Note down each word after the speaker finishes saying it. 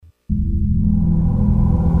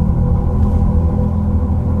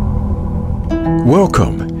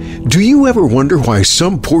Welcome. Do you ever wonder why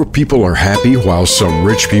some poor people are happy while some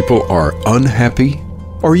rich people are unhappy?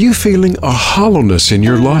 Are you feeling a hollowness in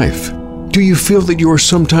your life? Do you feel that you are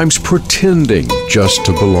sometimes pretending just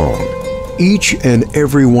to belong? Each and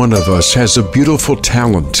every one of us has a beautiful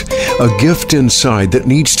talent, a gift inside that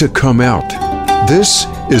needs to come out. This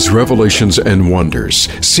is Revelations and Wonders,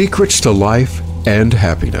 Secrets to Life and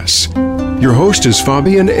Happiness. Your host is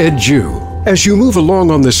Fabian Ed Jew. As you move along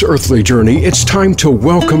on this earthly journey, it's time to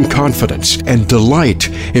welcome confidence and delight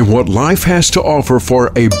in what life has to offer for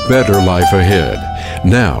a better life ahead.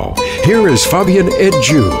 Now, here is Fabian Ed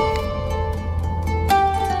Jew.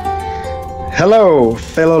 Hello,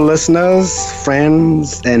 fellow listeners,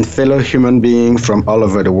 friends, and fellow human beings from all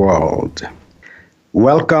over the world.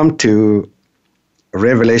 Welcome to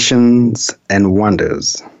Revelations and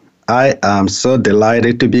Wonders. I am so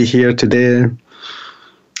delighted to be here today.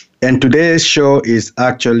 And today's show is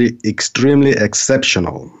actually extremely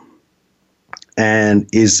exceptional, and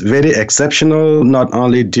is very exceptional not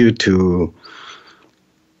only due to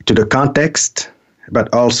the context,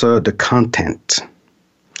 but also the content.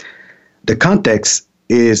 The context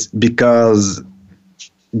is because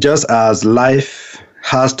just as life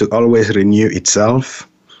has to always renew itself,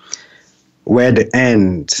 where the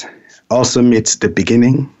end also meets the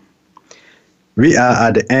beginning, we are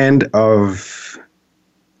at the end of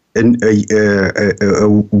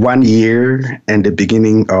 1 year and the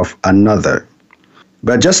beginning of another.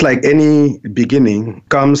 But just like any beginning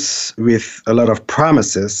comes with a lot of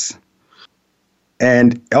promises,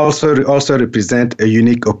 and also represent a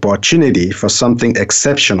unique opportunity for something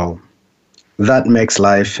exceptional that makes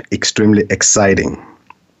life extremely exciting.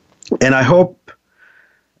 And I hope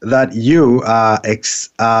that you are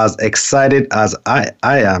as excited as I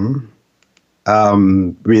am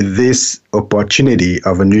with this opportunity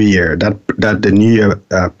of a new year that the new year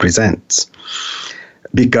presents,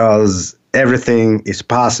 because everything is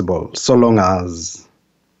possible so long as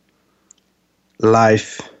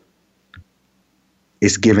life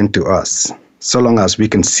is given to us, so long as we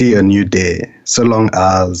can see a new day, so long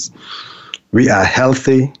as we are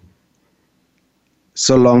healthy,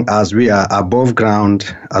 so long as we are above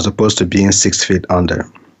ground as opposed to being 6 feet under.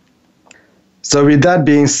 So with that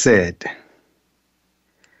being said,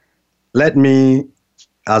 let me,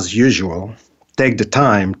 as usual, take the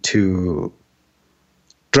time to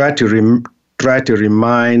try to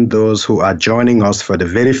remind those who are joining us for the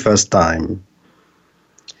very first time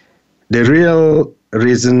the real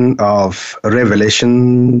reason of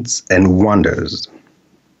Revelations and Wonders.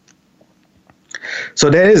 So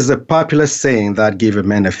there is a popular saying that give a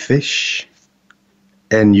man a fish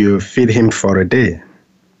and you feed him for a day.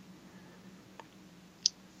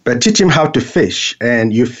 But teach him how to fish,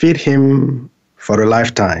 and you feed him for a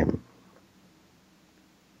lifetime.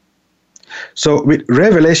 So with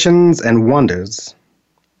Revelations and Wonders,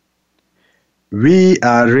 we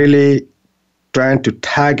are really trying to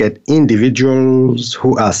target individuals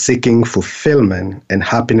who are seeking fulfillment and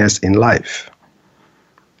happiness in life.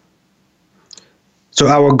 So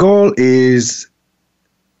our goal is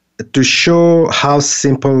to show how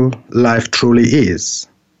simple life truly is,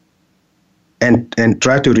 and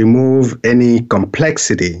try to remove any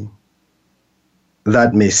complexity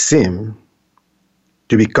that may seem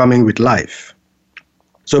to be coming with life.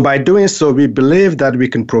 So by doing so, we believe that we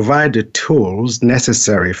can provide the tools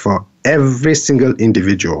necessary for every single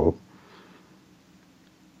individual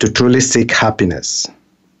to truly seek happiness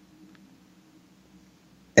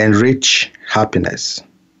and reach happiness.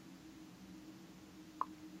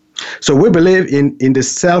 So we believe in the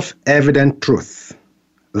self-evident truth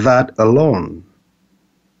that alone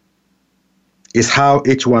is how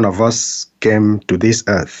each one of us came to this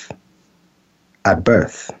earth at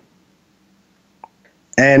birth.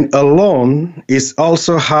 And alone is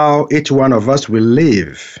also how each one of us will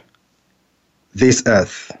leave this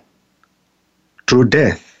earth, through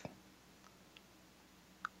death.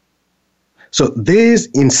 So these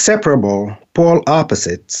inseparable pole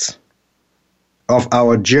opposites of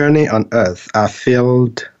our journey on earth are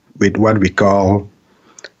filled with what we call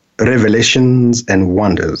Revelations and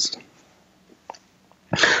Wonders.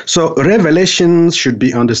 So revelations should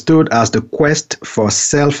be understood as the quest for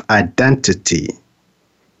self-identity,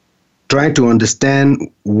 trying to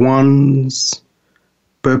understand one's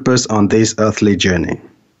purpose on this earthly journey.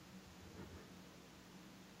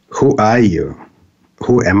 Who are you?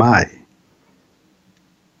 Who am I?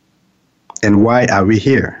 And why are we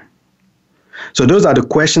here? So those are the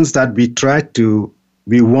questions that we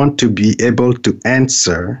want to be able to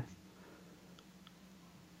answer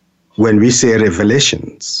when we say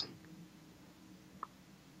revelations.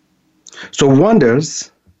 So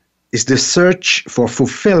wonders is the search for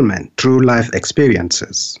fulfillment through life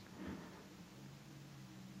experiences.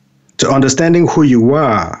 To understanding who you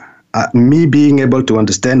are, me being able to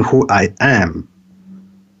understand who I am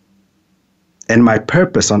and my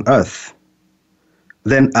purpose on earth,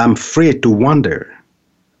 then I'm free to wander.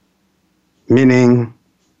 Meaning,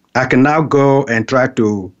 I can now go and try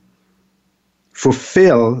to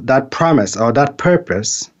fulfill that promise or that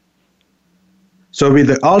purpose. So with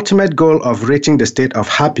the ultimate goal of reaching the state of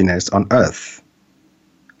happiness on earth,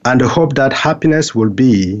 and the hope that happiness will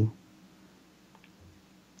be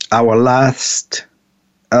our last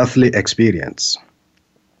earthly experience.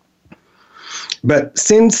 But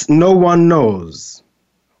since no one knows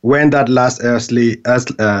when that last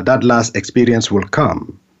experience will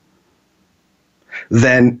come,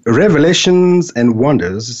 then revelations and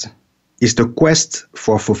wonders is the quest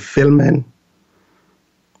for fulfillment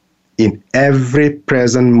in every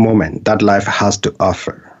present moment that life has to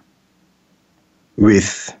offer,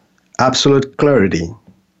 with absolute clarity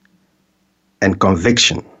and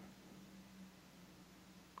conviction.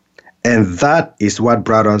 And that is what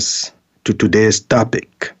brought us to today's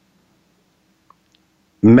topic.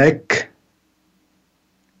 Make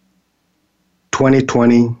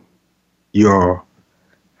 2020 your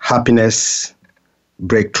happiness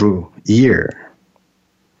breakthrough year.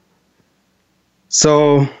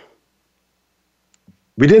 So,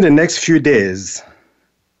 within the next few days,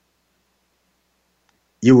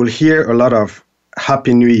 you will hear a lot of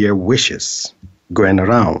Happy New Year wishes going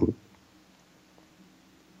around.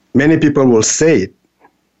 Many people will say it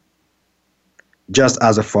just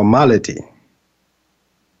as a formality,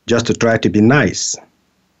 just to try to be nice.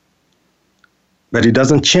 But it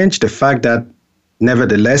doesn't change the fact that,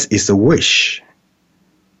 nevertheless, it's a wish.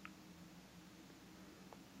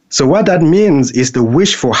 So what that means is the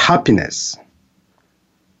wish for happiness.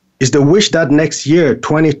 Is the wish that next year,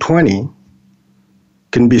 2020,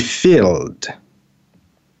 can be filled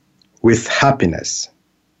with happiness.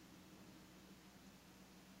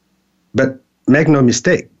 But make no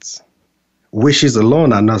mistakes, wishes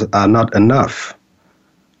alone are not enough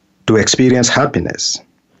to experience happiness.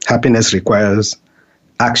 Happiness requires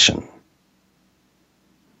action.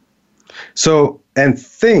 So, and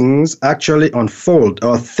things actually unfold,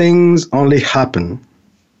 or things only happen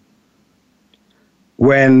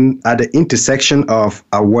when at the intersection of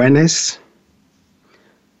awareness,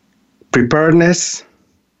 preparedness,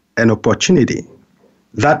 and opportunity.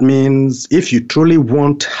 That means if you truly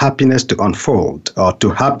want happiness to unfold or to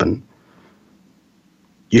happen,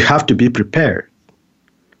 you have to be prepared.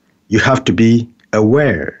 You have to be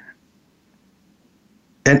aware.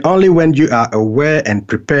 And only when you are aware and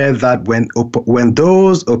prepared that when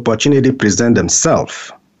those opportunities present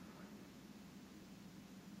themselves,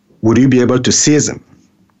 would you be able to seize them,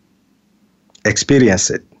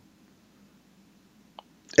 experience it,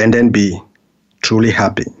 and then be truly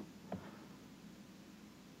happy.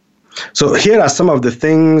 So here are some of the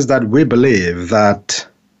things that we believe that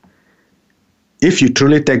if you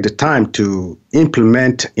truly take the time to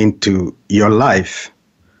implement into your life,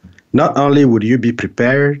 not only would you be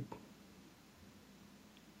prepared,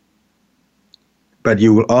 but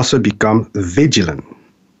you will also become vigilant,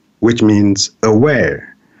 which means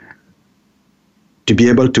aware, to be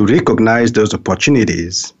able to recognize those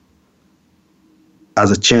opportunities as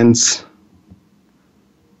a chance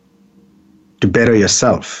to better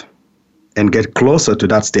yourself and get closer to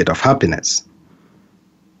that state of happiness.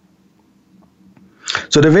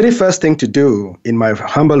 So the very first thing to do, in my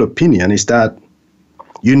humble opinion, is that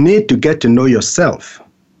you need to get to know yourself.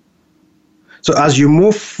 So as you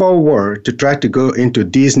move forward to try to go into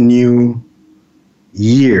this new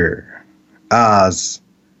year as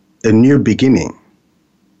a new beginning,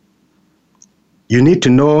 you need to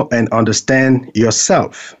know and understand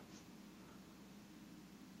yourself.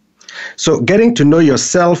 So getting to know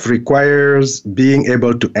yourself requires being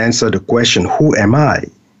able to answer the question, who am I?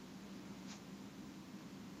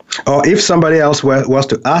 Or if somebody else was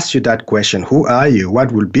to ask you that question, who are you?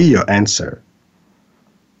 What will be your answer?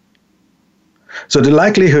 So the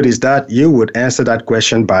likelihood is that you would answer that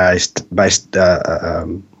question by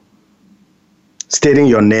stating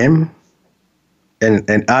your name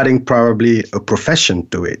and adding probably a profession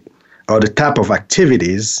to it, or the type of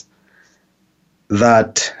activities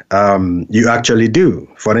that you actually do.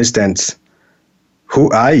 For instance, who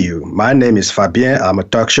are you? My name is Fabien. I'm a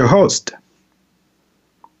talk show host.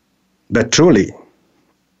 But truly,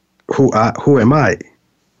 who am I?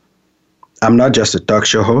 I'm not just a talk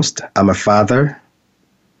show host. I'm a father.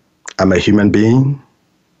 I'm a human being.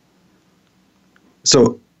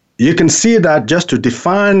 So you can see that just to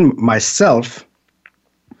define myself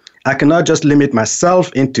I cannot just limit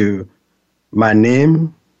myself into my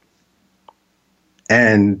name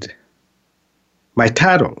and my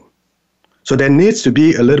title. So there needs to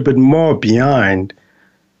be a little bit more behind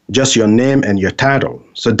just your name and your title.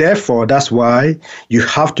 So therefore, that's why you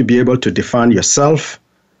have to be able to define yourself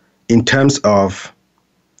in terms of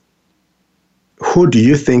who do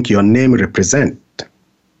you think your name represents.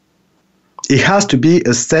 It has to be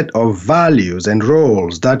a set of values and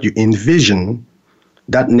roles that you envision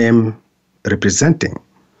that name representing,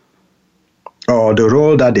 or the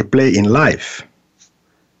role that they play in life.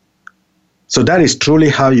 So that is truly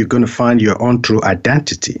how you're going to find your own true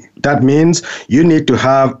identity. That means you need to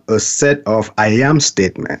have a set of I am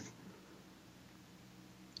statements.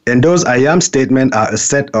 And those I am statements are a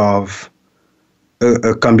set of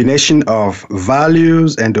a combination of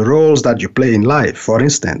values and the roles that you play in life. For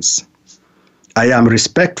instance, I am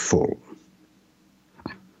respectful.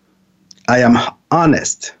 I am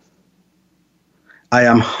honest. I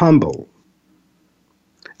am humble.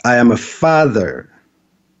 I am a father.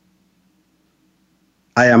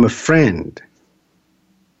 I am a friend.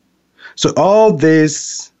 So all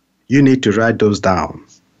this, you need to write those down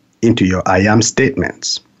into your I am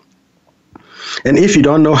statements. And if you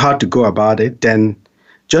don't know how to go about it, then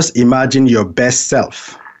just imagine your best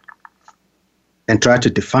self and try to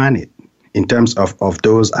define it in terms of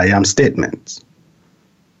those I am statements.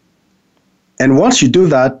 And once you do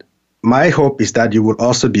that, my hope is that you will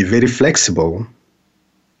also be very flexible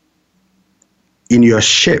in your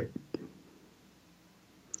shape,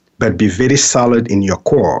 but be very solid in your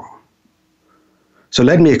core. So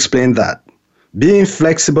let me explain that. Being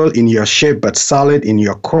flexible in your shape but solid in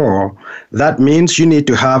your core, that means you need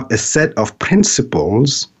to have a set of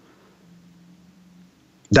principles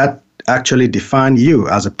that actually define you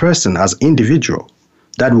as a person, as an individual,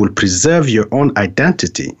 that will preserve your own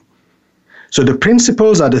identity. So the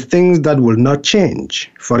principles are the things that will not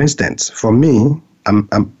change. For instance, for me,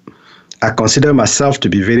 I consider myself to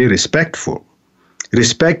be very respectful.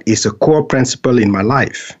 Respect is a core principle in my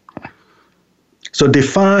life. So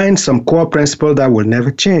define some core principle that will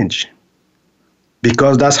never change,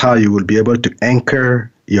 because that's how you will be able to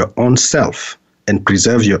anchor your own self and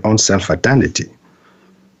preserve your own self-identity.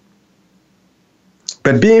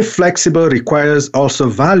 But being flexible requires also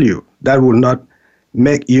value that will not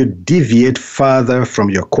make you deviate further from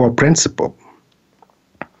your core principle.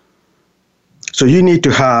 So you need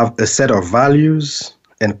to have a set of values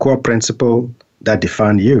and core principles that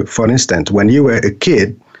define you. For instance, when you were a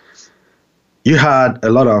kid, you had a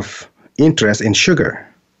lot of interest in sugar.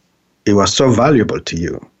 It was so valuable to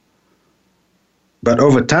you. But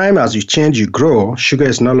over time, as you change, you grow, sugar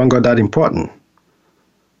is no longer that important.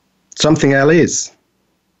 Something else is.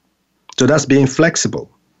 So that's being flexible.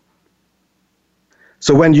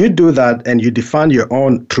 So when you do that and you define your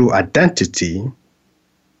own true identity,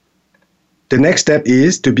 the next step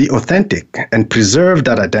is to be authentic and preserve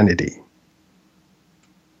that identity.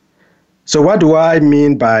 So what do I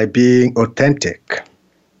mean by being authentic?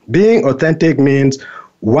 Being authentic means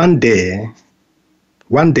one day,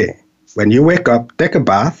 when you wake up, take a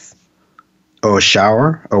bath or a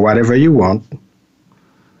shower or whatever you want,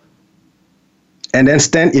 and then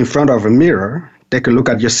stand in front of a mirror, take a look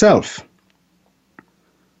at yourself,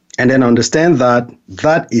 and then understand that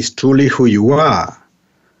that is truly who you are.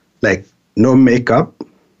 Like no makeup,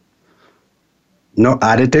 no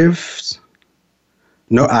additives,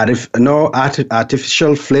 no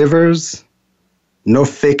artificial flavors, no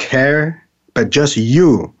fake hair, but just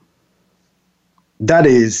you. That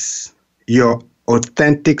is your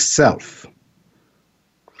authentic self.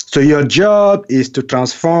 So your job is to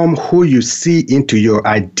transform who you see into your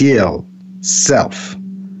ideal self.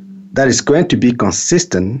 That is going to be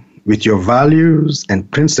consistent with your values and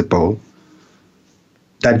principles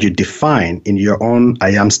that you define in your own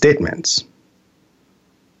I am statements.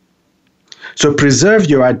 So preserve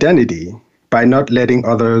your identity by not letting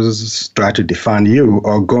others try to define you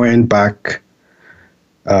or going back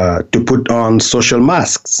to put on social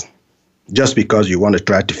masks just because you want to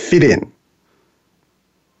try to fit in.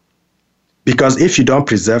 Because if you don't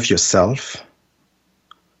preserve yourself,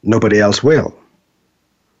 nobody else will.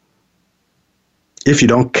 If you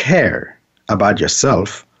don't care about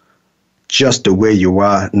yourself just the way you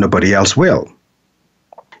are, nobody else will.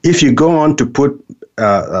 If you go on to put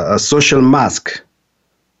a social mask,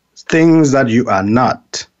 things that you are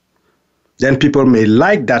not, then people may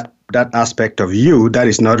like that aspect of you that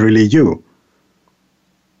is not really you,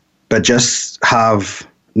 but just have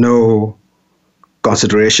no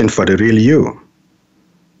consideration for the real you.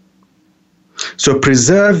 So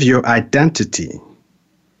preserve your identity,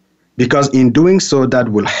 because in doing so, that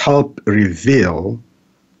will help reveal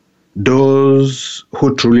those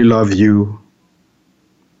who truly love you.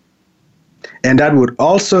 And that would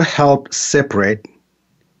also help separate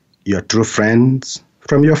your true friends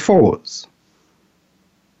from your foes.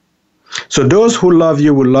 So those who love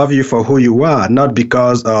you will love you for who you are, not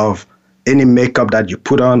because of any makeup that you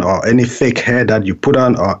put on or any fake hair that you put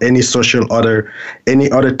on or any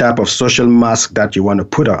other type of social mask that you want to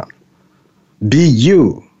put on. Be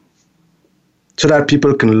you so that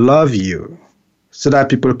people can love you, so that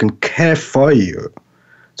people can care for you,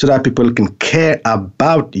 so that people can care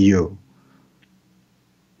about you,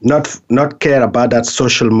 not care about that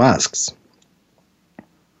social masks.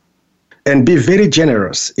 And be very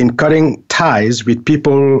generous in cutting ties with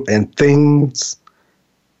people and things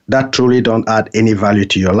that truly don't add any value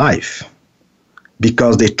to your life,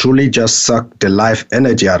 because they truly just suck the life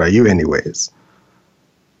energy out of you anyways.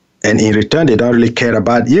 And in return, they don't really care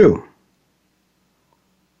about you.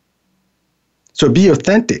 So be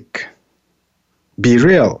authentic, be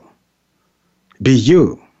real, be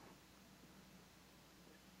you.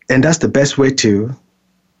 And that's the best way to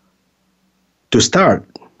start.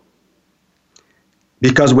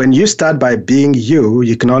 Because when you start by being you,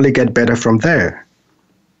 you can only get better from there.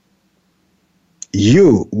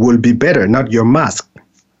 You will be better, not your mask,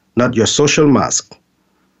 not your social mask.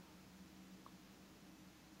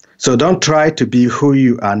 So don't try to be who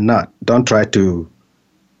you are not. Don't try to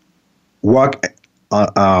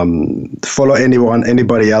follow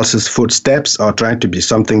anybody else's footsteps or trying to be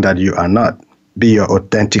something that you are not. Be your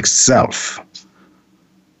authentic self.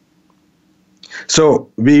 So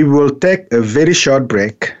we will take a very short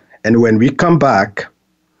break, and when we come back,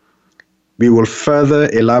 we will further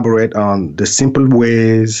elaborate on the simple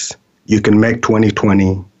ways you can make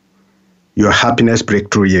 2020 your happiness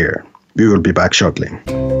breakthrough year. We will be back shortly.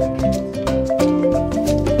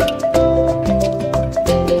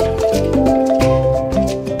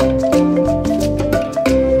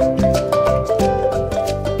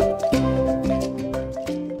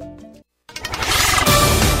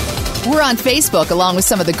 We're on Facebook along with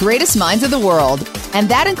some of the greatest minds of the world, and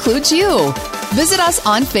that includes you. Visit us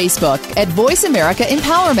on Facebook at Voice America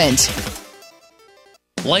Empowerment.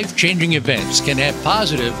 Life-changing events can have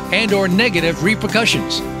positive and or negative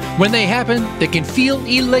repercussions. When they happen, they can feel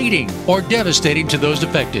elating or devastating to those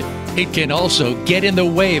affected. It can also get in the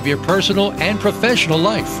way of your personal and professional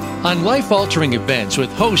life. On Life-Altering Events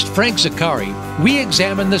with host Frank Zaccari, we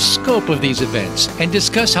examine the scope of these events and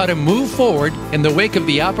discuss how to move forward in the wake of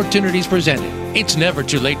the opportunities presented. It's never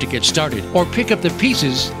too late to get started or pick up the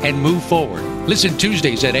pieces and move forward. Listen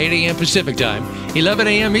Tuesdays at 8 a.m. Pacific Time, 11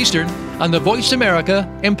 a.m. Eastern on the Voice America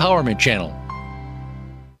Empowerment Channel.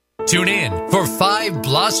 Tune in for 5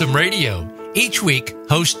 Blossom Radio. Each week,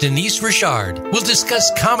 host Denise Richard will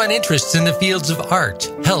discuss common interests in the fields of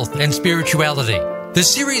art, health, and spirituality. The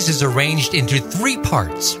series is arranged into 3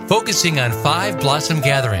 parts, focusing on 5 Blossom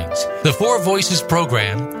gatherings, the 4 Voices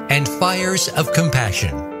program, and Fires of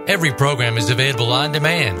Compassion. Every program is available on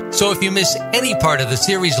demand, so if you miss any part of the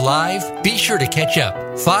series live, be sure to catch up.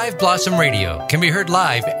 5 Blossom Radio can be heard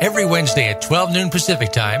live every Wednesday at 12 noon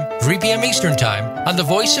Pacific Time, 3 p.m. Eastern Time on the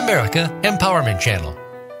Voice America Empowerment Channel.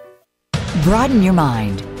 Broaden your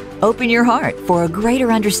mind. Open your heart for a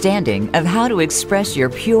greater understanding of how to express your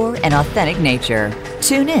pure and authentic nature.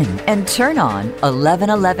 Tune in and turn on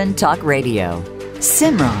 1111 Talk Radio.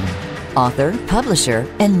 Simran, author, publisher,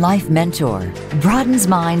 and life mentor, broadens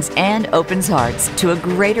minds and opens hearts to a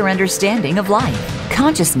greater understanding of life,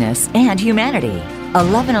 consciousness, and humanity.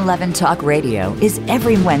 1111 Talk Radio is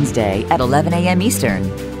every Wednesday at 11 a.m. Eastern,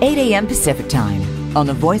 8 a.m. Pacific Time on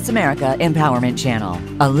the Voice America Empowerment Channel.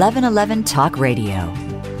 1111 Talk Radio.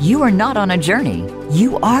 You are not on a journey.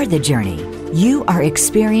 You are the journey. You are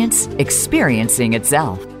experiencing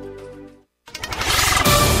itself.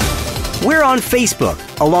 We're on Facebook,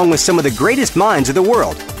 along with some of the greatest minds of the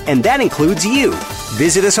world, and that includes you.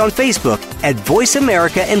 Visit us on Facebook at Voice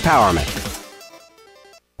America Empowerment.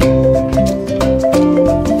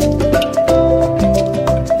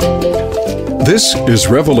 This is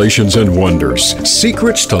Revelations and Wonders,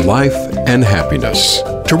 Secrets to Life and Happiness.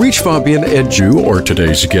 To reach Fabian Edju or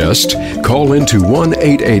today's guest, call into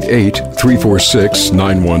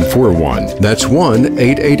 1-888-346-9141. That's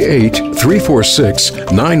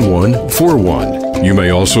 1-888-346-9141. You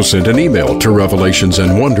may also send an email to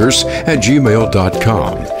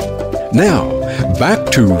revelationsandwonders@gmail.com. Now, back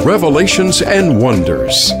to Revelations and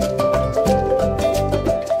Wonders.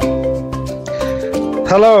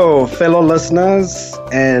 Hello, fellow listeners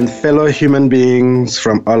and fellow human beings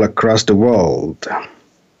from all across the world.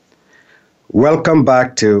 Welcome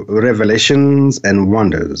back to Revelations and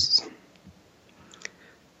Wonders.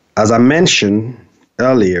 As I mentioned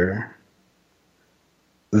earlier,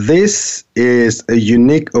 this is a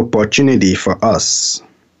unique opportunity for us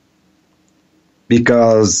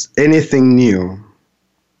because anything new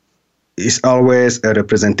is always a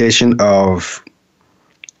representation of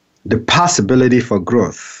the possibility for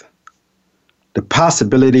growth, the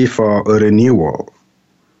possibility for a renewal.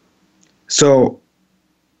 So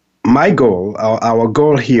my goal, our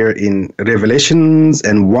goal here in Revelations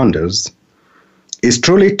and Wonders is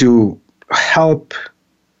truly to help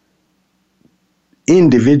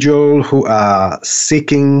individuals who are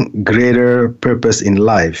seeking greater purpose in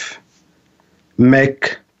life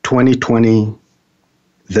make 2020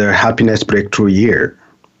 their happiness breakthrough year.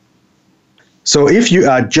 So if you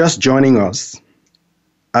are just joining us,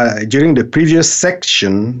 during the previous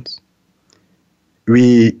sections,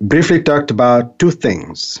 we briefly talked about two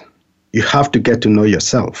things. You have to get to know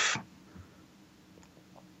yourself.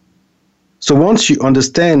 So once you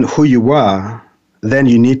understand who you are, then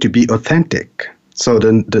you need to be authentic. So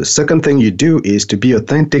then the second thing you do is to be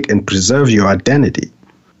authentic and preserve your identity.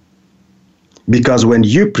 Because when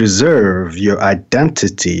you preserve your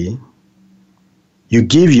identity, you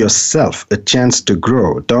give yourself a chance to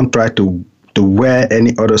grow. Don't try to wear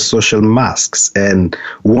any other social masks and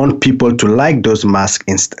want people to like those masks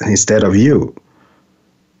instead of you.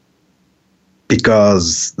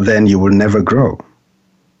 Because then you will never grow.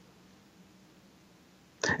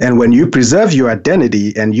 And when you preserve your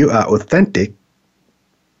identity and you are authentic,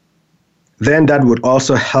 then that would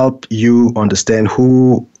also help you understand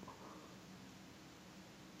who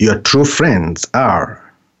your true friends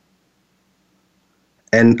are.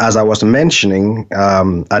 And as I was mentioning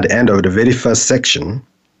at the end of the very first section,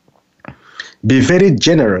 be very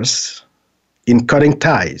generous in cutting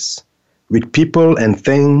ties with people and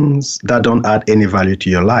things that don't add any value to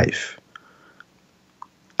your life.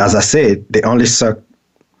 As I said, they only suck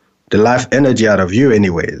the life energy out of you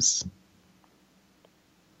anyways.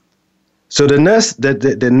 So the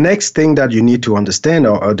next thing that you need to understand,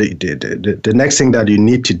 or the next thing that you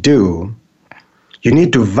need to do, you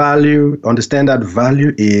need to understand that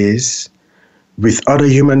value is with other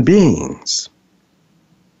human beings.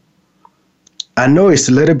 I know it's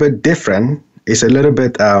a little bit different. It's a little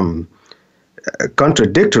bit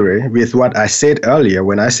contradictory with what I said earlier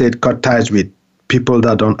when I said cut ties with people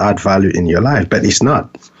that don't add value in your life, but it's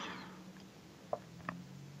not.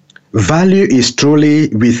 Value is truly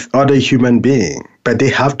with other human beings, but they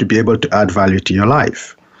have to be able to add value to your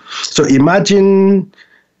life. So imagine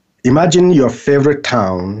your favorite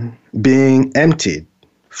town being emptied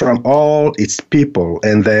from all its people,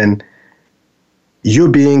 and then you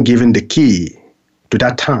being given the key to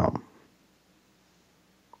that town.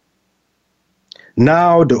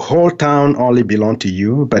 Now the whole town only belongs to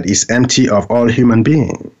you, but is empty of all human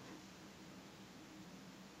beings.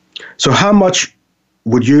 So how much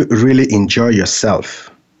would you really enjoy yourself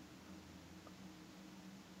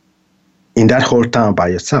in that whole town by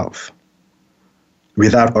yourself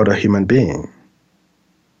without other human beings?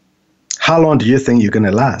 How long do you think you're going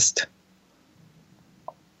to last?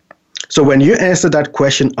 So when you answer that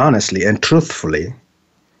question honestly and truthfully,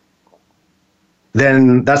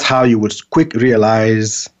 then that's how you would quickly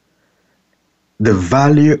realize the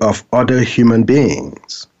value of other human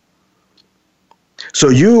beings. So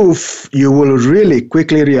you will really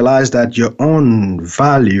quickly realize that your own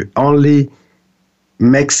value only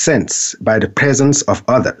makes sense by the presence of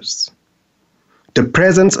others. The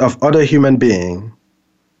presence of other human beings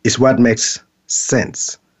is what makes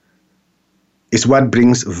sense. It's what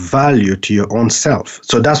brings value to your own self.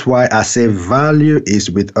 So that's why I say value is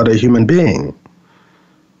with other human beings,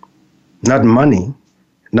 not money,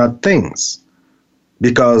 not things.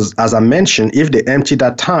 Because as I mentioned, if they empty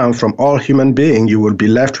that town from all human beings, you will be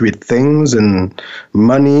left with things and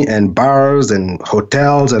money and bars and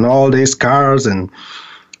hotels and all these cars,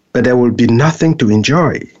 but there will be nothing to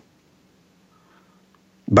enjoy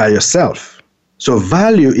by yourself. So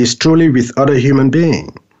value is truly with other human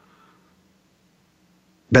beings.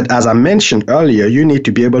 But as I mentioned earlier, you need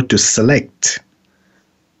to be able to select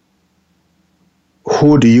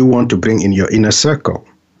who do you want to bring in your inner circle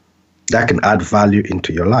that can add value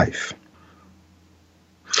into your life.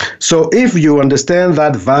 So if you understand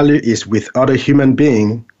that value is with other human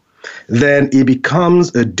beings, then it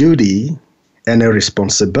becomes a duty and a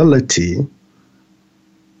responsibility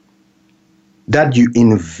that you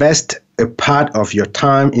invest a part of your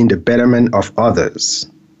time in the betterment of others.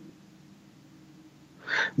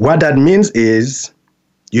 What that means is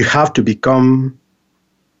you have to become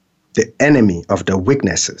the enemy of the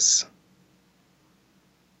weaknesses,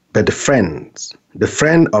 but the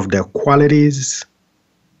friend of their qualities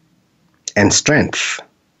and strength.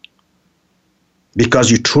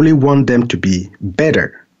 because you truly want them to be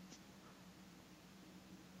better.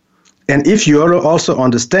 And if you also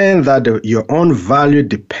understand that your own value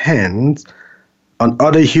depends on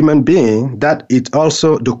other human beings, that it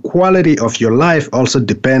also, the quality of your life also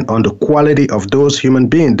depends on the quality of those human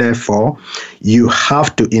beings. Therefore, you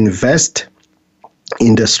have to invest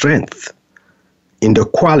in the strength, in the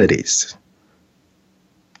qualities,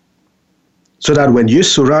 so that when you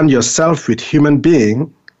surround yourself with human beings,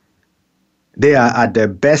 they are at their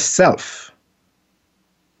best self.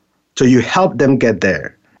 So you help them get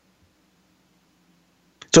there.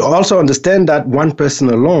 So also understand that one person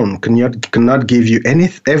alone cannot give you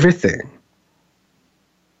everything.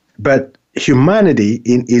 But humanity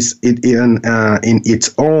in its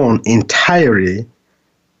own entirety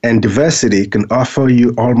and diversity can offer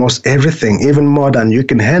you almost everything, even more than you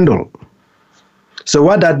can handle. So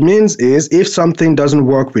what that means is, if something doesn't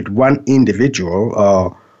work with one individual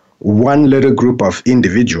or one little group of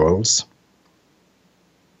individuals,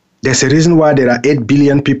 there's a reason why there are 8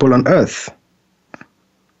 billion people on Earth.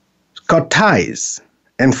 Cut ties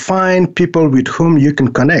and find people with whom you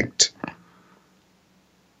can connect,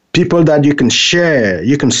 people that you can share,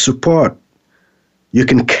 you can support, you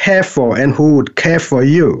can care for, and who would care for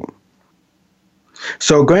you.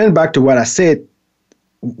 So going back to what I said,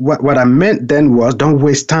 what I meant then was, don't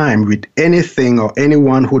waste time with anything or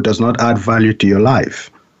anyone who does not add value to your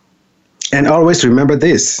life. And always remember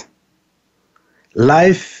this: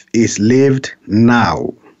 life is lived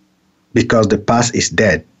now, because the past is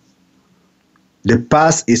dead. The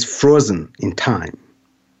past is frozen in time.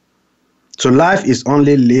 So life is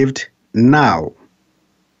only lived now,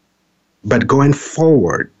 but going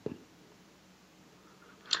forward.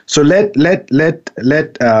 So let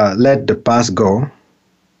the past go,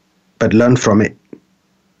 but learn from it.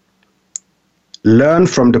 Learn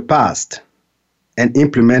from the past and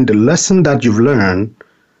implement the lesson that you've learned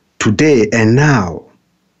today and now,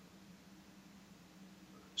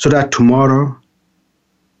 so that tomorrow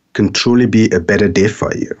can truly be a better day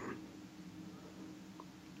for you.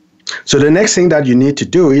 So the next thing that you need to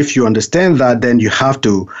do, if you understand that, then you have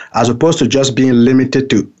to, as opposed to just being limited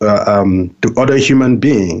to other human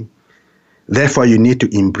beings, therefore you need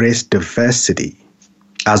to embrace diversity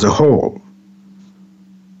as a whole.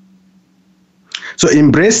 So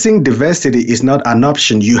embracing diversity is not an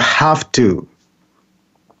option, you have to.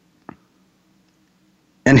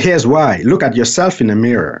 And here's why. Look at yourself in the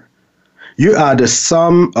mirror. You are the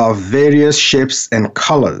sum of various shapes and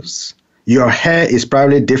colors. Your hair is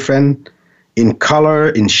probably different in color,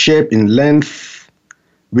 in shape, in length,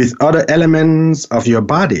 with other elements of your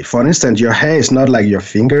body. For instance, your hair is not like your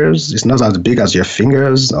fingers. It's not as big as your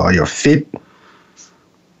fingers or your feet.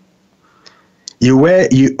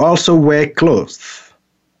 You also wear clothes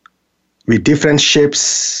with different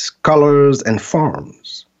shapes, colors, and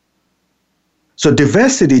forms. So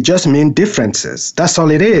diversity just means differences. That's all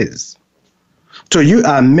it is. So you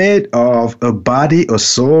are made of a body, a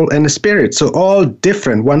soul, and a spirit. So all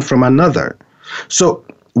different one from another. So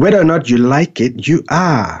whether or not you like it, you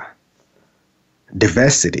are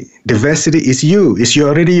diversity. Diversity is you. It's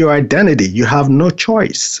already your identity. You have no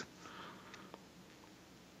choice.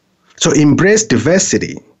 So embrace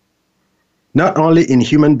diversity, not only in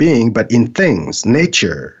human beings, but in things,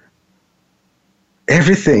 nature,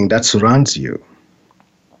 everything that surrounds you.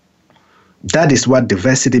 That is what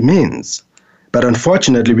diversity means. But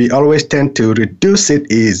unfortunately, we always tend to reduce it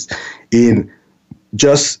in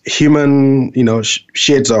just human,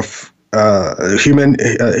 shades of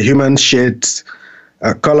human shades,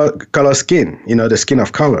 color skin, the skin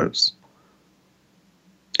of colors.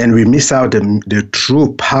 And we miss out the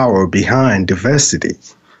true power behind diversity.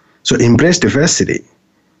 So embrace diversity.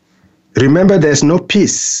 Remember, there's no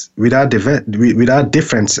peace without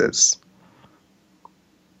differences.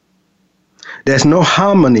 There's no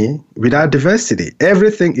harmony without diversity.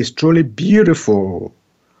 Everything is truly beautiful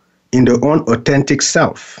in their own authentic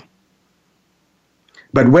self.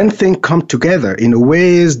 But when things come together in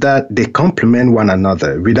ways that they complement one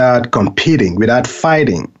another without competing, without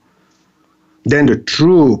fighting, then the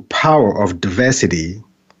true power of diversity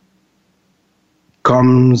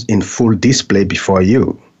comes in full display before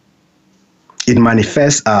you. It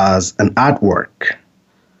manifests as an artwork,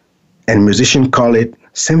 and musicians call it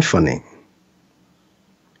symphony.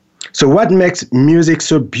 So what makes music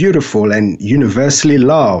so beautiful and universally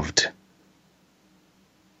loved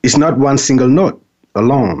is not one single note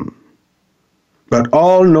alone, but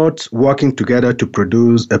all notes working together to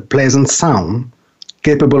produce a pleasant sound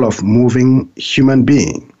capable of moving human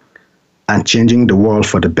beings and changing the world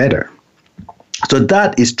for the better. So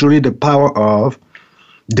that is truly the power of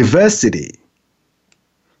diversity.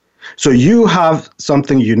 So you have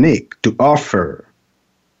something unique to offer,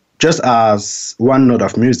 just as one note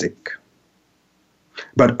of music.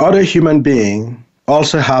 But other human beings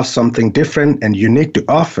also have something different and unique to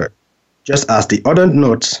offer, just as the other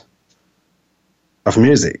notes of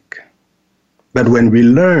music. But when we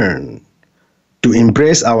learn to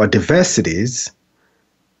embrace our diversities,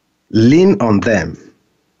 lean on them,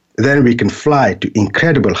 then we can fly to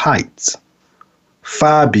incredible heights,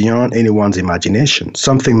 far beyond anyone's imagination.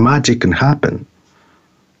 Something magic can happen.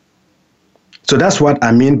 So that's what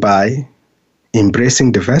I mean by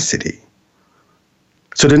embracing diversity.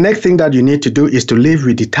 So the next thing that you need to do is to live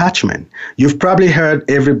with detachment. You've probably heard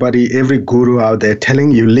every guru out there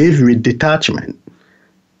telling you live with detachment.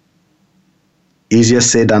 Easier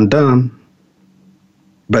said than done.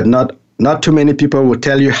 But not too many people will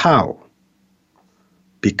tell you how,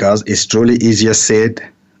 because it's truly easier said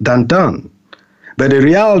than done. But the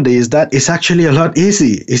reality is that it's actually a lot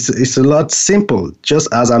easy. It's a lot simple.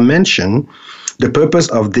 Just as I mentioned, the purpose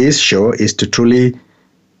of this show is to truly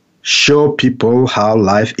show people how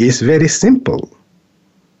life is very simple.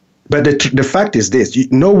 But the fact is this: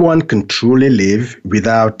 no one can truly live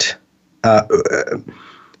without.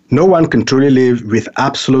 No one can truly live with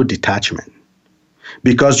absolute detachment,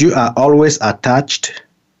 because you are always attached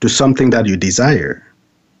to something that you desire.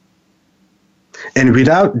 And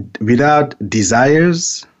without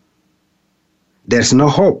desires, there's no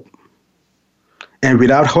hope. And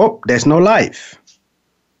without hope, there's no life.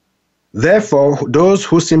 Therefore, those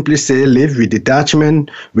who simply say live with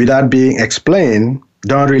detachment without being explained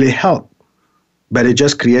don't really help, but it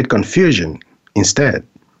just creates confusion instead.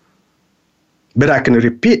 But I can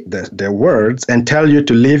repeat the words and tell you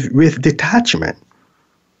to live with detachment.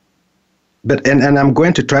 And I'm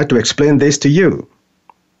going to try to explain this to you.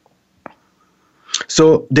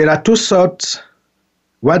 So there are two sorts.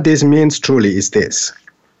 What this means truly is this: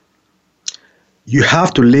 you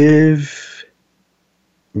have to live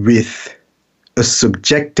with a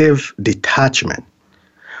subjective detachment.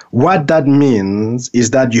 What that means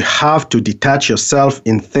is that you have to detach yourself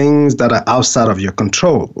in things that are outside of your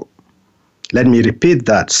control. Let me repeat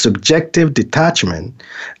that. Subjective detachment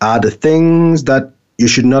are the things that you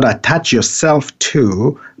should not attach yourself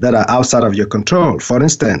to that are outside of your control. For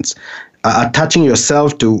instance, attaching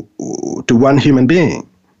yourself to one human being,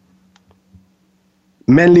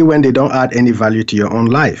 mainly when they don't add any value to your own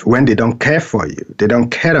life, when they don't care for you, they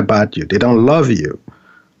don't care about you, they don't love you.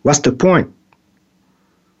 What's the point?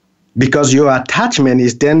 Because your attachment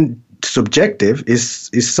is then subjective, is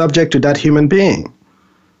subject to that human being.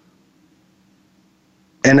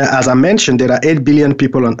 And as I mentioned, there are 8 billion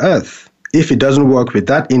people on earth. If it doesn't work with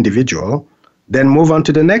that individual, then move on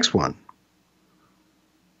to the next one.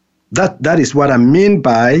 That is what I mean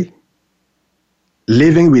by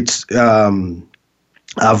living with,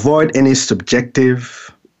 avoid any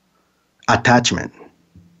subjective attachment.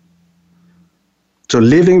 So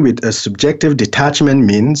living with a subjective detachment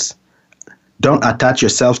means don't attach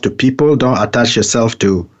yourself to people, don't attach yourself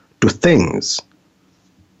to things.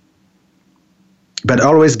 But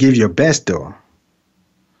always give your best though.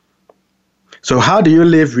 So how do you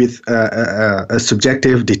live with a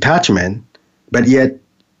subjective detachment, but yet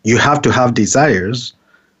you have to have desires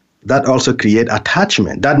that also create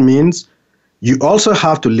attachment? That means you also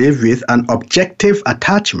have to live with an objective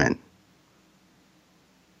attachment.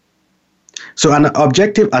 So an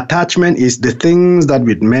objective attachment is the things that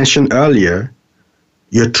we mentioned earlier,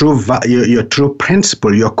 your true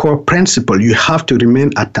principle, your core principle. You have to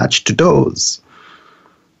remain attached to those.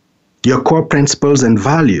 Your core principles and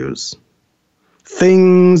values,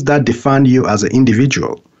 things that define you as an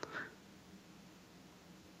individual.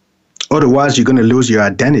 Otherwise, you're going to lose your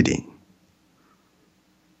identity.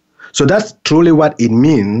 So that's truly what it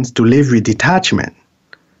means to live with detachment.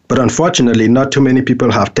 But unfortunately, not too many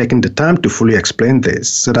people have taken the time to fully explain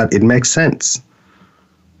this so that it makes sense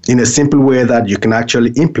in a simple way that you can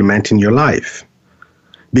actually implement in your life.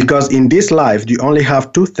 Because in this life, you only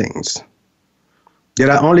have two things. There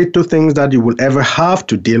are only two things that you will ever have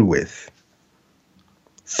to deal with.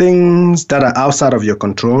 Things that are outside of your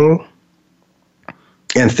control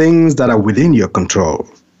and things that are within your control.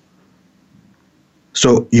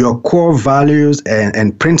 So your core values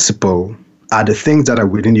and principle are the things that are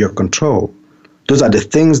within your control. Those are the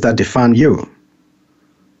things that define you.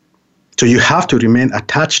 So you have to remain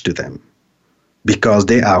attached to them because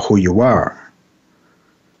they are who you are.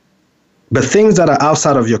 But things that are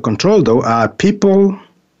outside of your control, though, are people,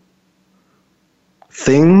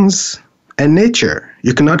 things, and nature.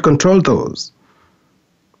 You cannot control those.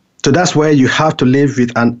 So that's where you have to live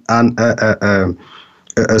with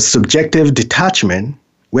a subjective detachment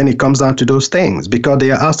when it comes down to those things, because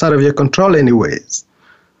they are outside of your control anyways.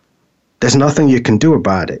 There's nothing you can do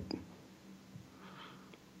about it.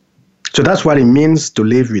 So that's what it means to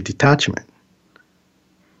live with detachment.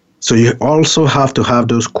 So you also have to have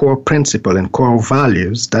those core principles and core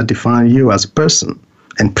values that define you as a person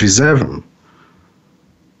and preserve them.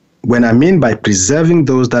 When I mean by preserving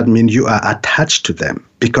those, that means you are attached to them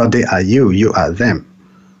because they are you are them.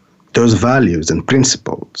 Those values and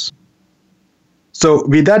principles. So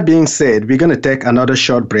with that being said, we're going to take another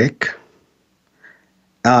short break.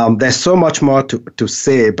 There's so much more to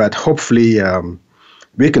say, but hopefully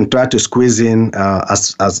we can try to squeeze in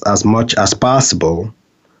as much as possible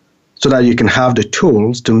so that you can have the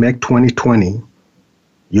tools to make 2020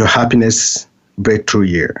 your happiness breakthrough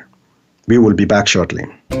year. We will be back shortly.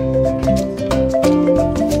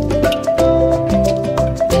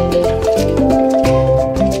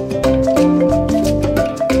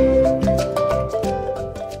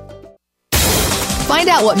 Find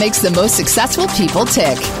out what makes the most successful people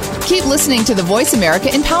tick. Keep listening to the Voice America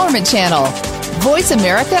Empowerment Channel.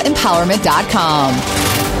 VoiceAmericaEmpowerment.com.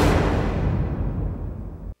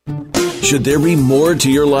 Should there be more to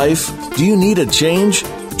your life? Do you need a change?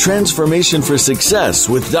 Transformation for Success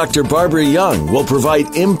with Dr. Barbara Young will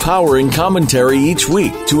provide empowering commentary each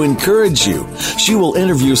week to encourage you. She will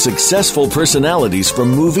interview successful personalities from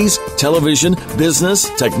movies, television, business,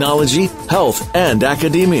 technology, health, and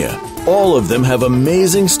academia. All of them have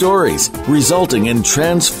amazing stories, resulting in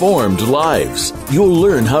transformed lives. You'll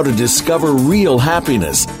learn how to discover real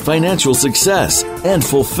happiness, financial success, and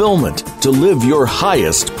fulfillment to live your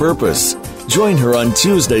highest purpose. Join her on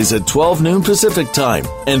Tuesdays at 12 noon Pacific Time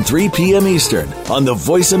and 3 p.m. Eastern on the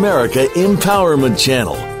Voice America Empowerment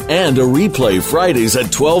Channel, and a replay Fridays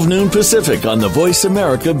at 12 noon Pacific on the Voice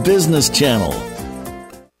America Business Channel.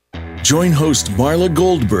 Join host Marla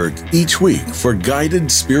Goldberg each week for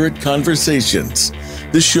Guided Spirit Conversations.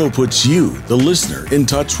 This show puts you, the listener, in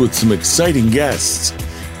touch with some exciting guests.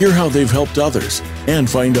 Hear how they've helped others and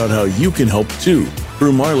find out how you can help too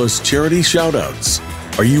through Marla's charity shoutouts.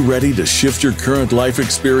 Are you ready to shift your current life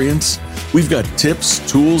experience? We've got tips,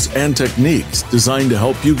 tools, and techniques designed to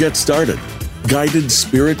help you get started. Guided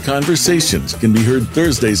Spirit Conversations can be heard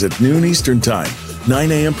Thursdays at noon Eastern Time,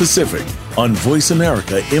 9 a.m. Pacific on Voice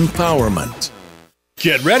America Empowerment.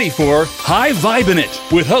 Get ready for High Vibin' It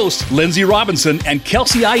with hosts Lindsay Robinson and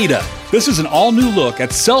Kelsey Aida. This is an all-new look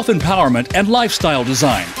at self-empowerment and lifestyle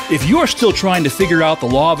design. If you're still trying to figure out the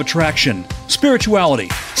law of attraction, spirituality,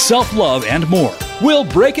 self-love, and more, we'll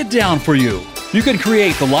break it down for you. You can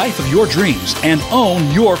create the life of your dreams and own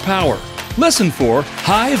your power. Listen for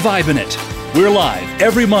High Vibin' It. We're live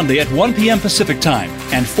every Monday at 1 p.m. Pacific Time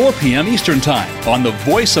and 4 p.m. Eastern Time on the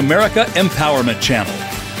Voice America Empowerment Channel.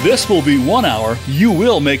 This will be 1 hour you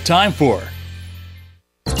will make time for.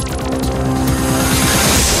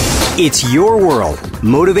 It's your world.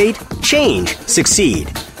 Motivate, change, succeed.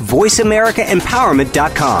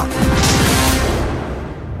 VoiceAmericaEmpowerment.com.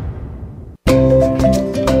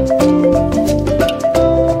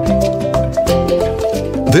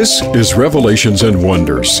 This is Revelations and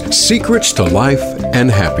Wonders, Secrets to Life and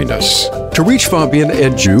Happiness. To reach Fabian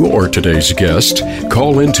Edju or today's guest,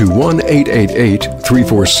 call into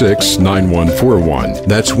 1-888-346-9141.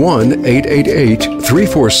 That's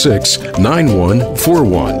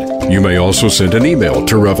 1-888-346-9141. You may also send an email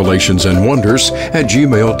to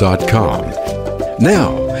revelationsandwonders@gmail.com.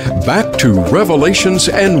 Now, back to Revelations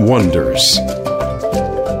and Wonders.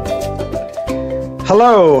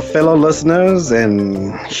 Hello, fellow listeners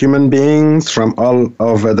and human beings from all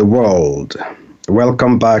over the world.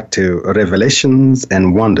 Welcome back to Revelations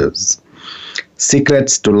and Wonders,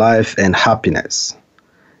 Secrets to Life and Happiness.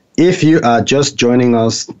 If you are just joining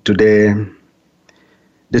us today,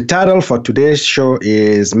 the title for today's show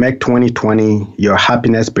is Make 2020 Your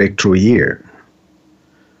Happiness Breakthrough Year.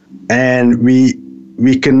 And we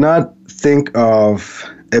cannot think of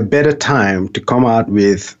a better time to come out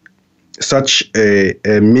with such a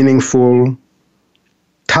meaningful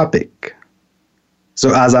topic.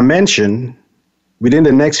 So as I mentioned, within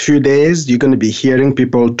the next few days, you're going to be hearing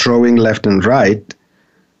people throwing left and right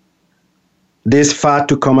this far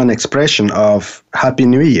too common expression of Happy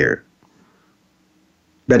New Year.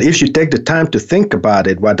 But if you take the time to think about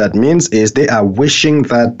it, what that means is they are wishing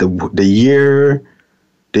that the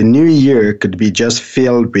new year could be just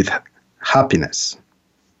filled with happiness.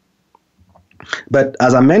 But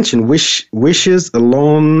as I mentioned, wishes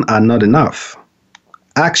alone are not enough.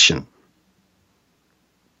 Action.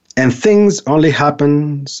 And things only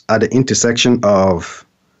happen at the intersection of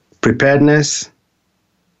preparedness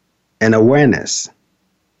and awareness.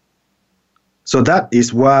 So that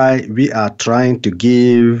is why we are trying to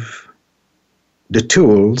give the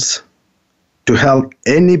tools to help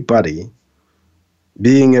anybody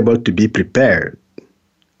being able to be prepared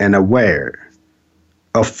and aware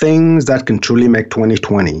of things that can truly make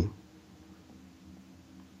 2020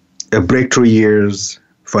 a breakthrough years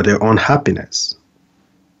for their own happiness.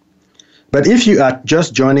 But if you are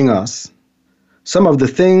just joining us, some of the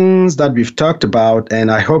things that we've talked about, and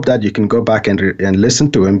I hope that you can go back and listen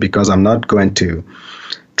to them, because I'm not going to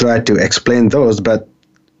try to explain those, but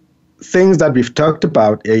things that we've talked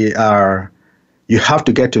about are, you have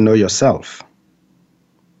to get to know yourself.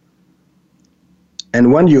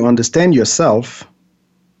 And when you understand yourself,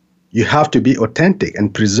 you have to be authentic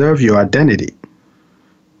and preserve your identity.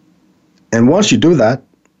 And once you do that,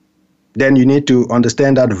 then you need to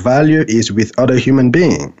understand that value is with other human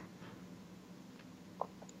beings.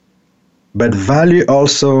 But value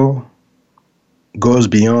also goes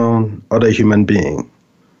beyond other human beings,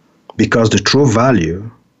 because the true value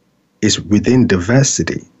is within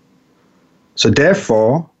diversity. So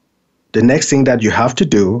therefore, the next thing that you have to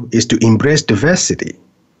do is to embrace diversity.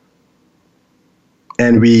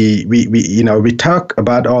 And we talk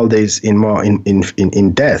about all this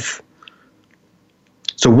in depth.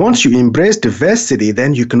 So once you embrace diversity,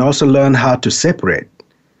 then you can also learn how to separate,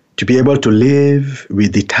 to be able to live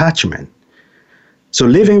with detachment. So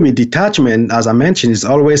living with detachment, as I mentioned, is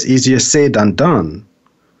always easier said than done.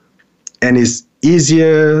 And it's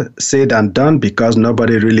easier said than done because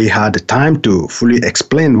nobody really had the time to fully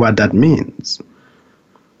explain what that means.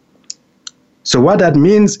 So what that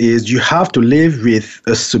means is you have to live with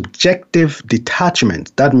a subjective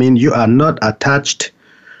detachment. That means you are not attached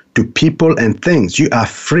to people and things. You are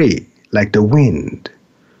free, like the wind,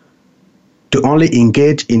 to only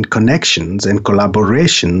engage in connections and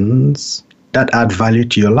collaborations that add value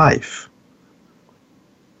to your life.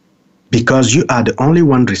 Because you are the only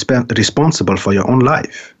one responsible for your own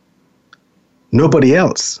life. Nobody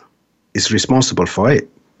else is responsible for it.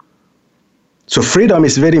 So freedom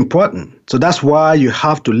is very important. So that's why you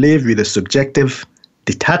have to live with a subjective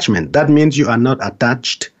detachment. That means you are not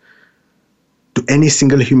attached to any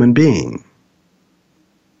single human being,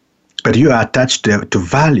 but you are attached to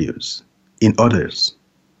values in others.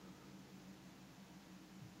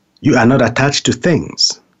 You are not attached to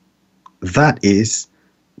things. That is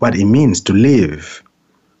what it means to live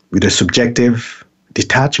with a subjective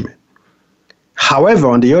detachment. However,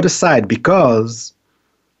 on the other side, because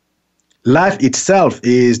life itself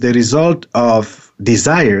is the result of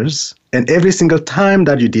desires, and every single time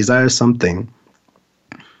that you desire something,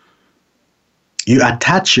 you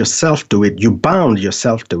attach yourself to it, you bound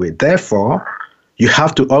yourself to it. Therefore, you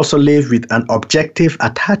have to also live with an objective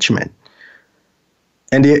attachment.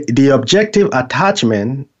 And the objective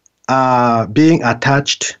attachment are being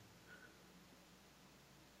attached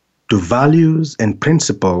to values and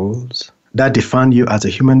principles that define you as a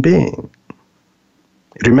human being.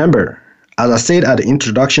 Remember, as I said at the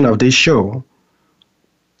introduction of this show,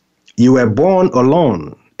 you were born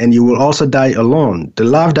alone and you will also die alone. The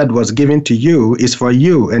love that was given to you is for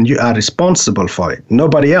you and you are responsible for it,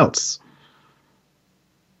 nobody else.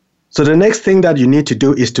 So the next thing that you need to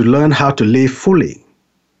do is to learn how to live fully.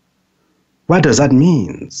 What does that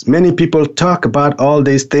mean? Many people talk about all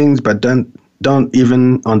these things but don't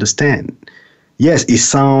even understand. Yes, it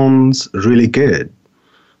sounds really good,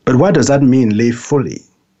 but what does that mean, live fully?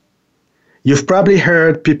 You've probably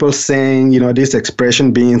heard people saying, this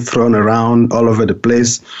expression being thrown around all over the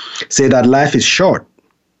place, say that life is short.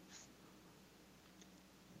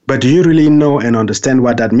 But do you really know and understand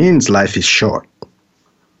what that means, life is short?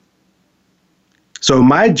 So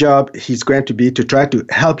my job is going to be to try to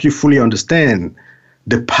help you fully understand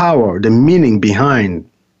the power, the meaning behind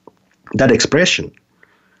that expression.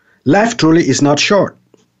 Life truly is not short.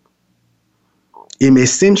 It may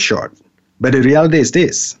seem short, but the reality is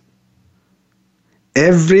this.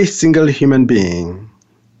 Every single human being,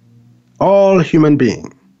 all human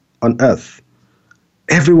beings on earth,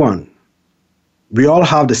 everyone, we all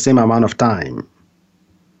have the same amount of time.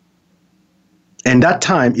 And that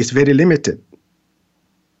time is very limited.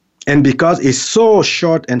 And because it's so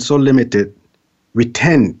short and so limited, we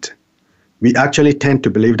actually tend to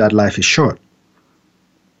believe that life is short.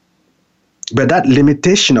 But that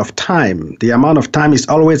limitation of time, the amount of time is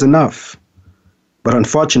always enough. But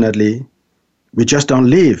unfortunately, we just don't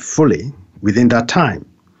live fully within that time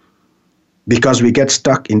because we get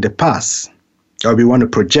stuck in the past or we want to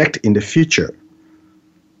project in the future,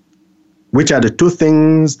 which are the two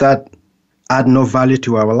things that add no value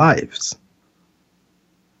to our lives.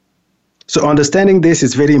 So understanding this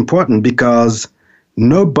is very important because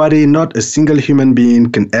nobody, not a single human being,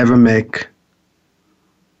 can ever make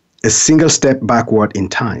a single step backward in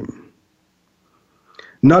time.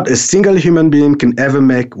 Not a single human being can ever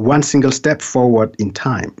make one single step forward in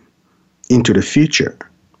time into the future.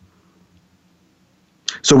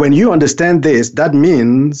 So when you understand this, that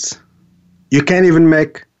means you can't even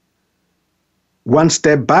make one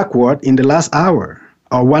step backward in the last hour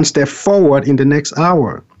or one step forward in the next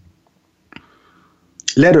hour,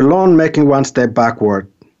 let alone making one step backward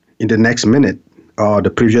in the next minute or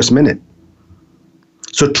the previous minute.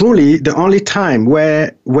 So truly, the only time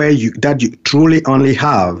where you truly only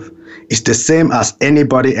have is the same as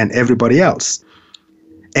anybody and everybody else.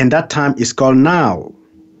 And that time is called now.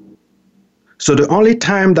 So the only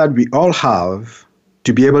time that we all have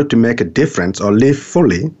to be able to make a difference or live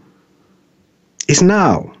fully is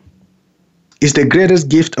now. It's the greatest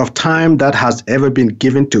gift of time that has ever been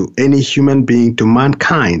given to any human being, to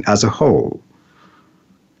mankind as a whole.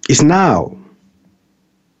 It's now.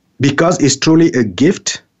 Because it's truly a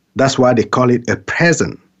gift, that's why they call it a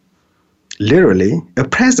present. Literally, a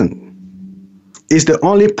present. It's the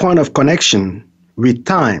only point of connection with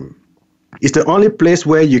time. It's the only place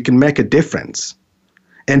where you can make a difference.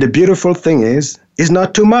 And the beautiful thing is, it's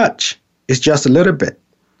not too much. It's just a little bit.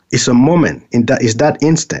 It's a moment. It's that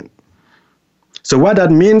instant. So what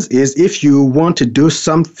that means is, if you want to do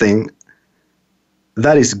something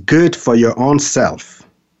that is good for your own self,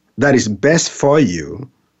 that is best for you,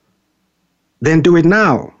 then do it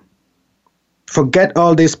now. Forget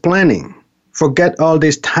all this planning. Forget all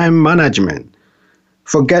this time management.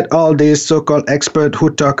 Forget all these so-called experts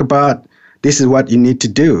who talk about this is what you need to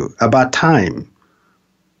do about time.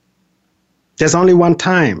 There's only one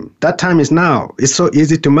time. That time is now. It's so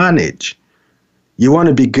easy to manage. You want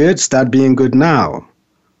to be good, start being good now.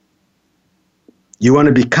 You want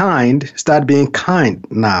to be kind, start being kind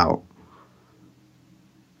now.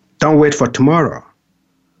 Don't wait for tomorrow.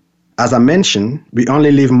 As I mentioned, we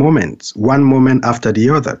only live moments, one moment after the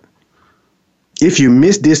other. If you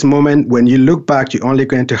miss this moment, when you look back, you're only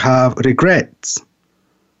going to have regrets.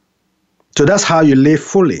 So that's how you live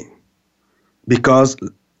fully. Because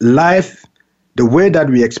life, the way that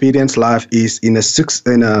we experience life is in a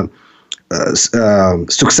succession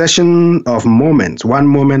of moments, one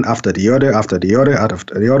moment after the other, after the other,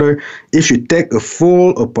 after the other. If you take a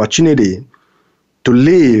full opportunity to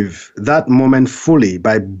live that moment fully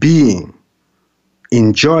by being,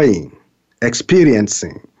 enjoying,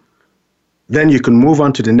 experiencing, then you can move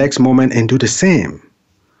on to the next moment and do the same.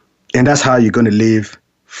 And that's how you're going to live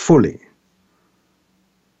fully.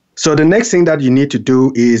 So the next thing that you need to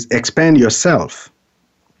do is expand yourself.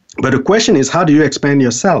 But the question is, how do you expand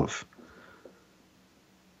yourself?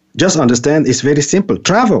 Just understand, it's very simple.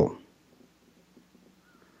 Travel.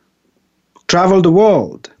 Travel the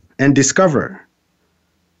world and discover.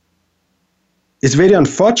 It's very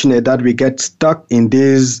unfortunate that we get stuck in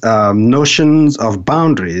these notions of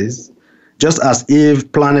boundaries, just as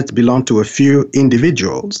if planets belong to a few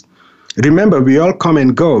individuals. Remember, we all come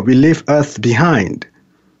and go. We leave Earth behind.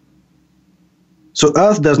 So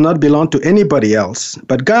Earth does not belong to anybody else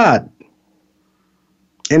but God.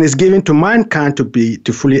 And it's given to mankind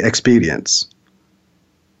to fully experience.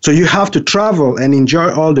 So you have to travel and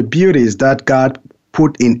enjoy all the beauties that God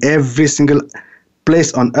put in every single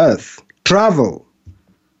place on Earth. Travel.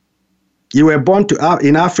 You were born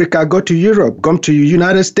in Africa, go to Europe, come to the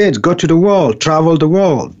United States, go to the world, travel the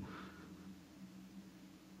world.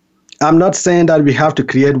 I'm not saying that we have to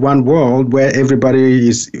create one world where everybody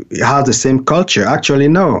has the same culture. Actually,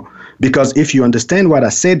 no. Because if you understand what I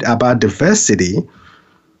said about diversity,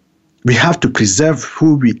 we have to preserve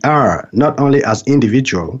who we are, not only as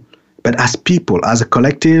individuals, but as people, as a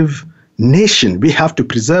collective nation. We have to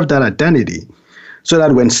preserve that identity so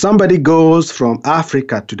that when somebody goes from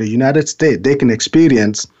Africa to the United States, they can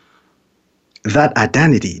experience that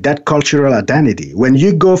identity, that cultural identity. When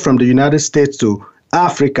you go from the United States to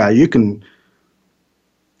Africa, you can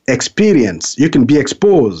experience, you can be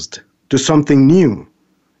exposed to something new.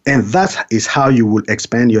 And that is how you will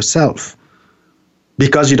expand yourself.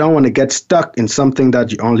 Because you don't want to get stuck in something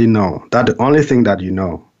that you only know, that the only thing that you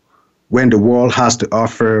know, when the world has to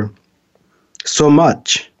offer so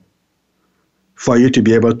much for you to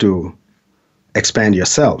be able to expand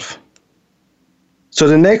yourself. So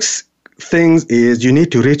the next thing is you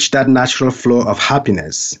need to reach that natural flow of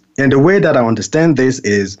happiness. And the way that I understand this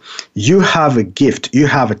is you have a gift, you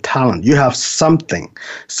have a talent, you have something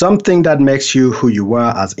that makes you who you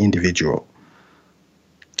are as an individual.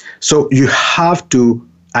 So you have to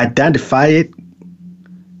identify it,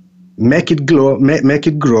 make it grow,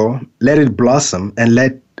 let it blossom, and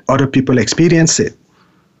let other people experience it.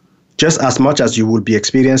 Just as much as you will be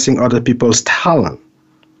experiencing other people's talent.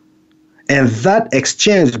 And that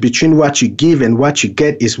exchange between what you give and what you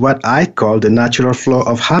get is what I call the natural flow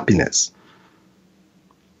of happiness.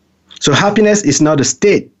 So happiness is not a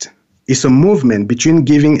state. It's a movement between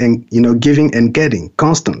giving and getting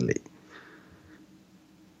constantly.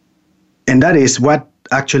 And that is what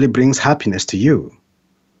actually brings happiness to you.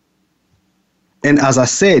 And as I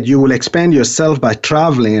said, you will expand yourself by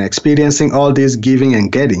traveling and experiencing all this giving and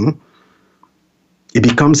getting. It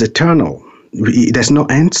becomes eternal. There's no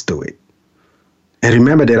end to it. And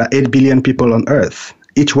remember, there are 8 billion people on earth,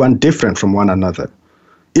 each one different from one another.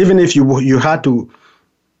 Even if you had to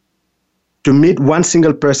meet one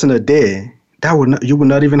single person a day, you would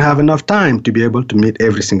not even have enough time to be able to meet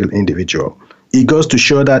every single individual. It goes to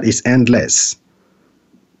show that it's endless.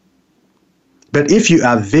 But if you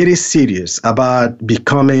are very serious about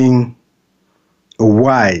becoming a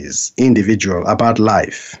wise individual about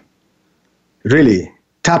life, really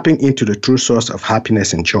tapping into the true source of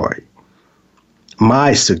happiness and joy,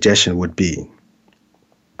 my suggestion would be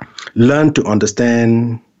learn to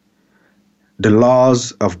understand the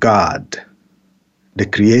laws of God, the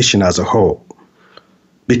creation as a whole,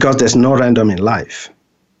 because there's no random in life.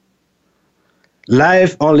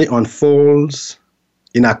 Life only unfolds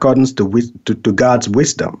in accordance to God's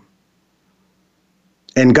wisdom.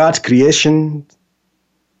 And God's creation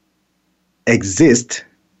exists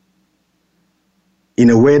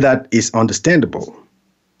in a way that is understandable.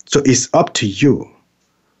 So it's up to you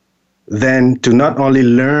then to not only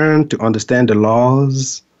learn to understand the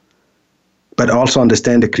laws, but also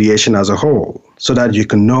understand the creation as a whole, so that you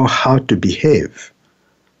can know how to behave,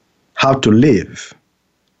 how to live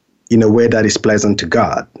in a way that is pleasant to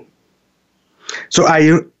God. So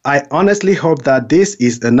I honestly hope that this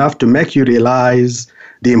is enough to make you realize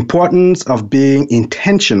the importance of being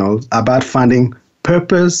intentional about finding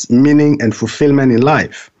purpose, meaning, and fulfillment in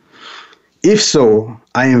life. If so,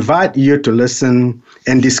 I invite you to listen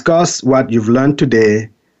and discuss what you've learned today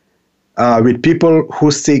with people who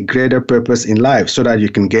seek greater purpose in life so that you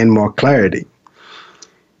can gain more clarity.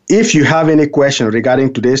 If you have any question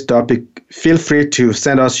regarding today's topic, feel free to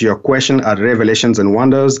send us your question at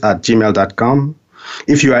revelationsandwonders@gmail.com.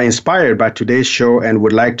 If you are inspired by today's show and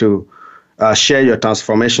would like to share your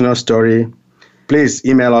transformational story, please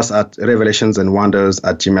email us at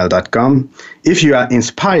revelationsandwonders@gmail.com. If you are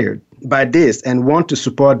inspired by this and want to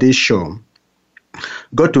support this show,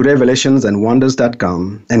 go to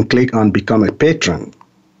revelationsandwonders.com and click on Become a Patron.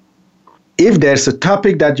 If there's a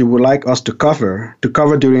topic that you would like us to cover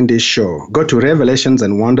during this show, go to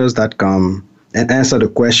revelationsandwonders.com and answer the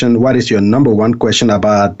question, what is your number one question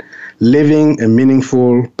about living a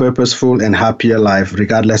meaningful, purposeful, and happier life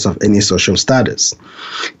regardless of any social status?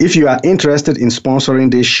 If you are interested in sponsoring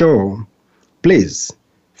this show, please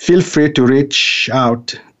feel free to reach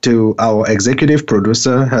out to our executive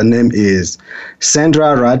producer. Her name is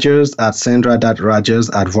Sandra Rogers at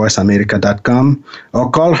sandra.rogers@voiceamerica.com, or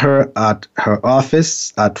call her at her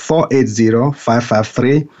office at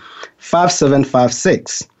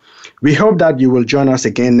 480-553-5756. We hope that you will join us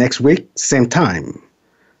again next week, same time.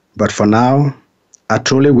 But for now, I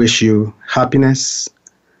truly wish you happiness,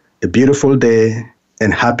 a beautiful day,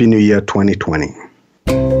 and Happy New Year 2020.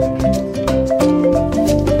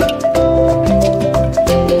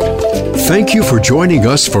 Thank you for joining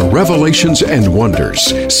us for Revelations and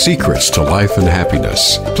Wonders, Secrets to Life and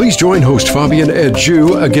Happiness. Please join host Fabian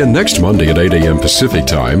Edju again next Monday at 8 a.m. Pacific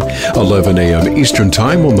Time, 11 a.m. Eastern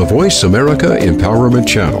Time on the Voice America Empowerment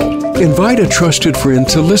Channel. Invite a trusted friend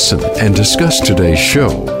to listen and discuss today's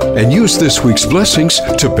show, and use this week's blessings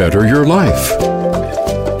to better your life.